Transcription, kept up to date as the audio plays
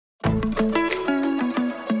Hey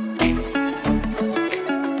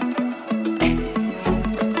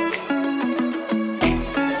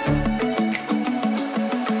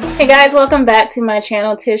guys, welcome back to my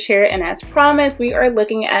channel. Tish here, and as promised, we are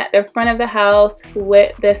looking at the front of the house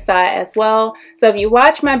with this side as well. So if you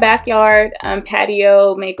watch my backyard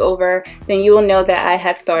patio makeover, then you will know that I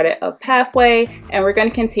had started a pathway, and we're going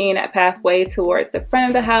to continue that pathway towards the front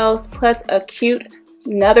of the house, plus a cute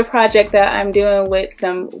another project that I'm doing with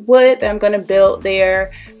some wood that I'm going to build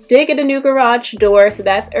there. Did get a new garage door, so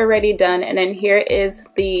that's already done. And then here is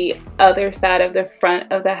the other side of the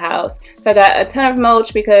front of the house. So I got a ton of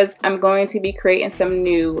mulch because I'm going to be creating some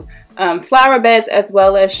new flower beds, as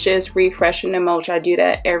well as just refreshing the mulch. I do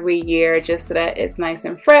that every year just so that it's nice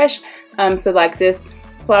and fresh. So like this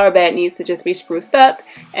flower bed needs to just be spruced up,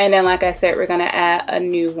 and then like I said, we're gonna add a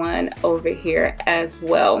new one over here as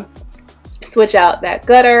well. Switch out that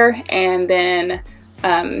gutter, and then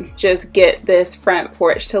just get this front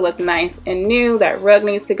porch to look nice and new. That rug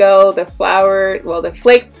needs to go, the flower, well, the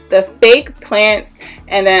fake plants,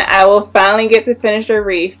 and then I will finally get to finish the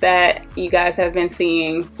wreath that you guys have been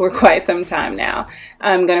seeing for quite some time now.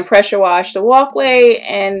 I'm gonna pressure wash the walkway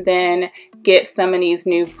and then get some of these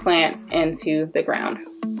new plants into the ground.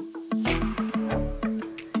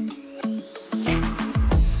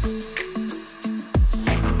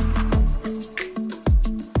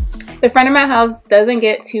 The front of my house doesn't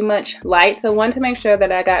get too much light, so I want to make sure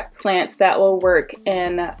that I got plants that will work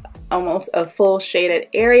in almost a full shaded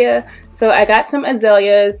area. So I got some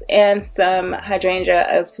azaleas and some hydrangea,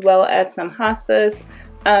 as well as some hostas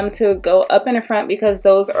to go up in the front, because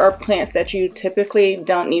those are plants that you typically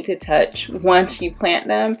don't need to touch once you plant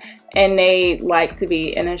them, and they like to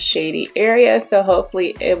be in a shady area, so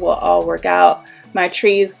hopefully it will all work out. My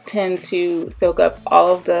trees tend to soak up all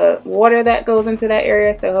of the water that goes into that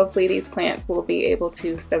area, so hopefully these plants will be able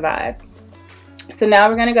to survive. So now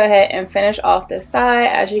we're going to go ahead and finish off this side.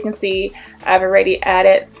 As you can see, I've already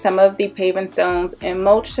added some of the paving stones and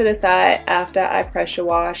mulch to the side after I pressure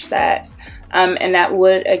washed that. And that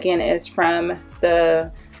wood again is from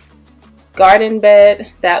the garden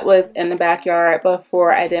bed that was in the backyard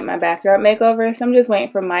before I did my backyard makeover. So I'm just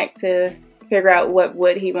waiting for Mike to figure out what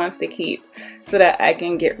wood he wants to keep so that I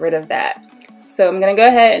can get rid of that. So I'm gonna go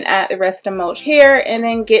ahead and add the rest of the mulch here and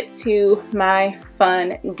then get to my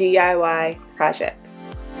fun DIY project.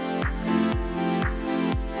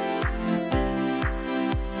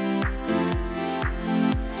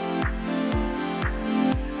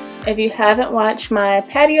 If you haven't watched my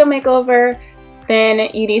patio makeover, then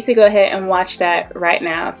you need to go ahead and watch that right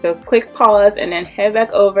now. So click pause and then head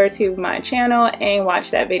back over to my channel and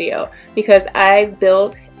watch that video, because I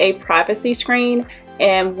built a privacy screen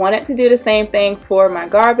and wanted to do the same thing for my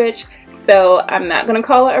garbage. So I'm not going to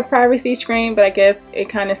call it a privacy screen, but I guess it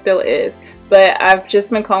kind of still is. But I've just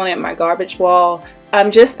been calling it my garbage wall.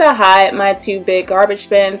 Just to hide my two big garbage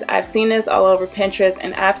bins. I've seen this all over Pinterest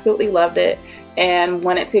and absolutely loved it, and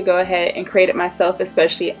wanted to go ahead and create it myself,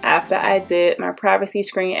 especially after I did my privacy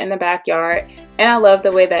screen in the backyard. And I love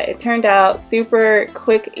the way that it turned out. Super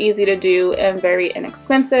quick, easy to do, and very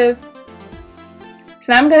inexpensive.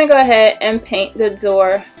 So I'm going to go ahead and paint the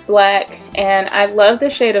door black, and I love the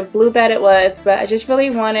shade of blue that it was, but I just really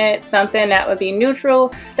wanted something that would be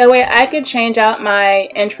neutral. That way I could change out my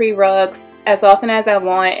entry rugs as often as I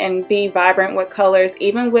want and be vibrant with colors,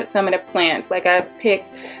 even with some of the plants. Like I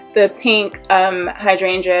picked the pink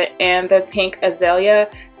hydrangea and the pink azalea.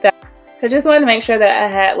 So I just wanted to make sure that I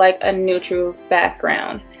had like a neutral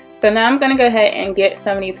background. So now I'm going to go ahead and get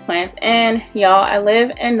some of these plants in. Y'all, I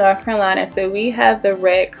live in North Carolina, so we have the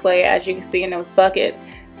red clay, as you can see in those buckets.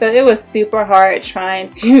 So it was super hard trying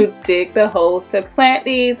to dig the holes to plant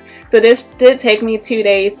these. So this did take me 2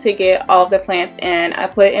 days to get all of the plants in. I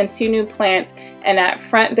put in 2 new plants in that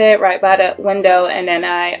front bed right by the window, and then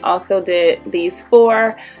I also did these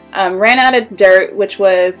 4. Ran out of dirt, which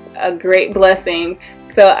was a great blessing.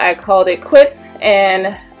 So I called it quits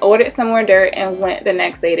and ordered some more dirt and went the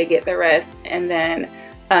next day to get the rest, and then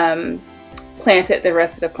planted the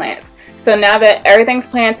rest of the plants. So now that everything's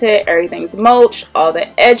planted, everything's mulched, all the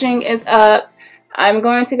edging is up, I'm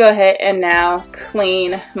going to go ahead and now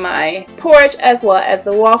clean my porch as well as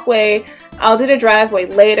the walkway. I'll do the driveway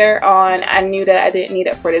later on. I knew that I didn't need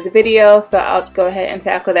it for this video, so I'll go ahead and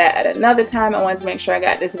tackle that at another time. I wanted to make sure I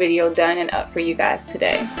got this video done and up for you guys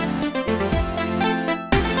today.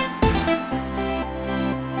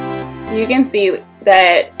 You can see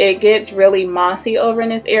that it gets really mossy over in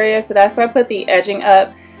this area, so that's why I put the edging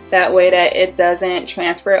up. That way that it doesn't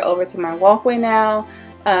transfer over to my walkway now.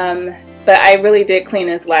 But I really did clean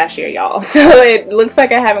this last year, y'all. So it looks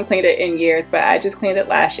like I haven't cleaned it in years, but I just cleaned it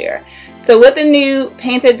last year. So with the new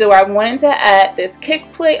painted door, I wanted to add this kick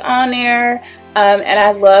plate on there. And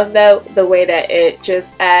I love the way that it just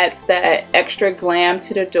adds that extra glam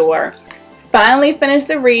to the door. Finally finished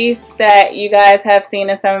the wreath that you guys have seen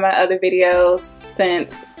in some of my other videos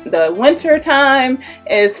since the winter time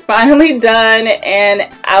is finally done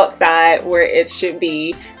and outside where it should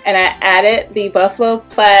be. And I added the buffalo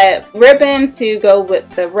plaid ribbons to go with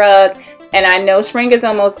the rug. And I know spring is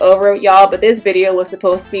almost over, y'all, but this video was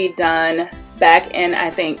supposed to be done back in, I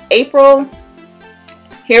think, April.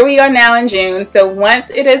 Here we are now in June. So once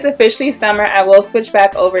it is officially summer, I will switch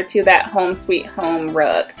back over to that home sweet home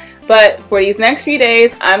rug. But for these next few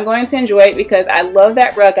days, I'm going to enjoy it because I love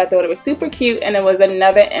that rug. I thought it was super cute, and it was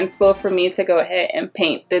another inspo for me to go ahead and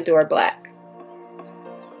paint the door black.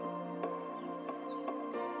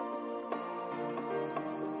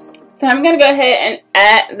 So I'm going to go ahead and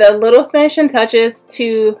add the little finishing touches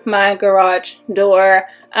to my garage door.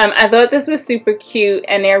 I thought this was super cute,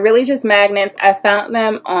 and they're really just magnets. I found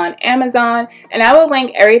them on Amazon, and I will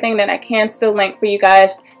link everything that I can still link for you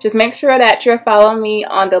guys. Just make sure that you're following me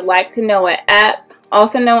on the Like to Know It app,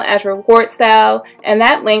 also known as Reward Style, and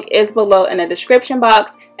that link is below in the description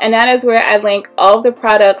box, and that is where I link all of the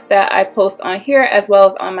products that I post on here as well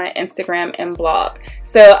as on my Instagram and blog.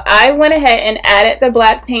 So I went ahead and added the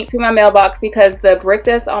black paint to my mailbox because the brick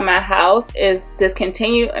dust on my house is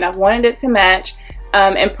discontinued and I wanted it to match,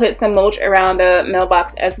 and put some mulch around the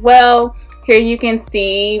mailbox as well. Here you can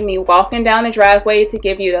see me walking down the driveway to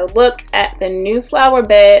give you a look at the new flower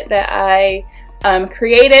bed that I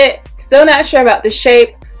created. Still not sure about the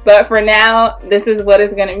shape, but for now this is what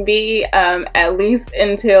it's going to be, at least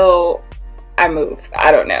until I move.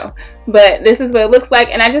 I don't know, but this is what it looks like,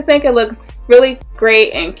 and I just think it looks really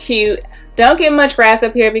great and cute. Don't get much grass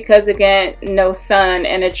up here because, again, no sun,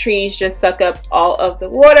 and the trees just suck up all of the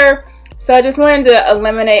water. So I just wanted to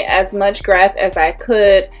eliminate as much grass as I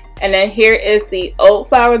could. And then here is the old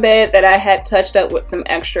flower bed that I had touched up with some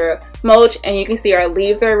extra mulch, and you can see our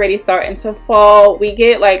leaves are already starting to fall. We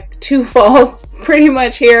get like 2 falls pretty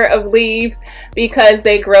much here of leaves because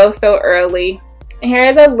they grow so early. And here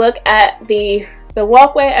is a look at the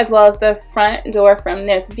walkway as well as the front door from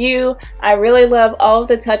this view. I really love all of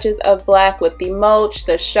the touches of black with the mulch,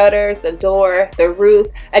 the shutters, the door, the roof.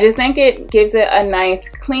 I just think it gives it a nice,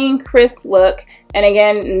 clean, crisp look, and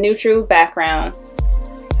again, neutral background.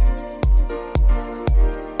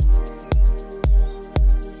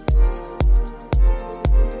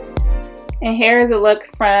 And here is a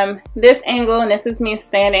look from this angle, and this is me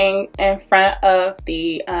standing in front of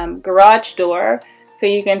the garage door. So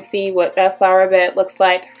you can see what that flower bed looks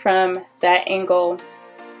like from that angle.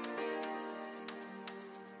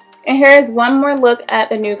 And here is one more look at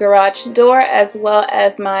the new garage door as well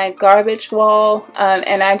as my garbage wall.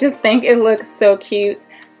 And I just think it looks so cute.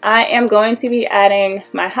 I am going to be adding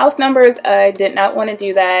my house numbers. I did not want to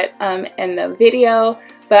do that in the video,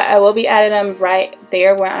 but I will be adding them right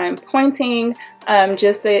there where I'm pointing,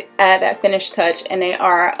 just to add that finish touch, and they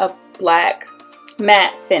are a black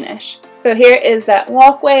matte finish. So here is that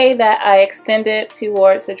walkway that I extended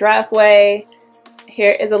towards the driveway.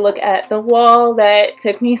 Here is a look at the wall that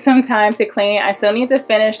took me some time to clean. I still need to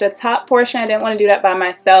finish the top portion. I didn't want to do that by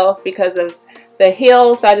myself because of the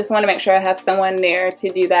hills, so I just want to make sure I have someone there to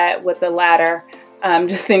do that with the ladder,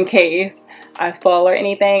 just in case I fall or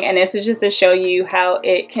anything. And this is just to show you how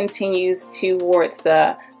it continues towards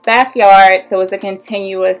the backyard, so it's a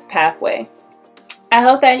continuous pathway. I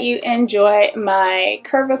hope that you enjoy my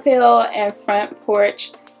curb appeal and front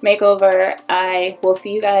porch makeover. I will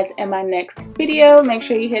see you guys in my next video. Make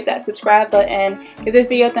sure you hit that subscribe button, give this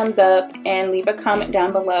video a thumbs up, and leave a comment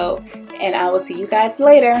down below. And I will see you guys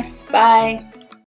later. Bye.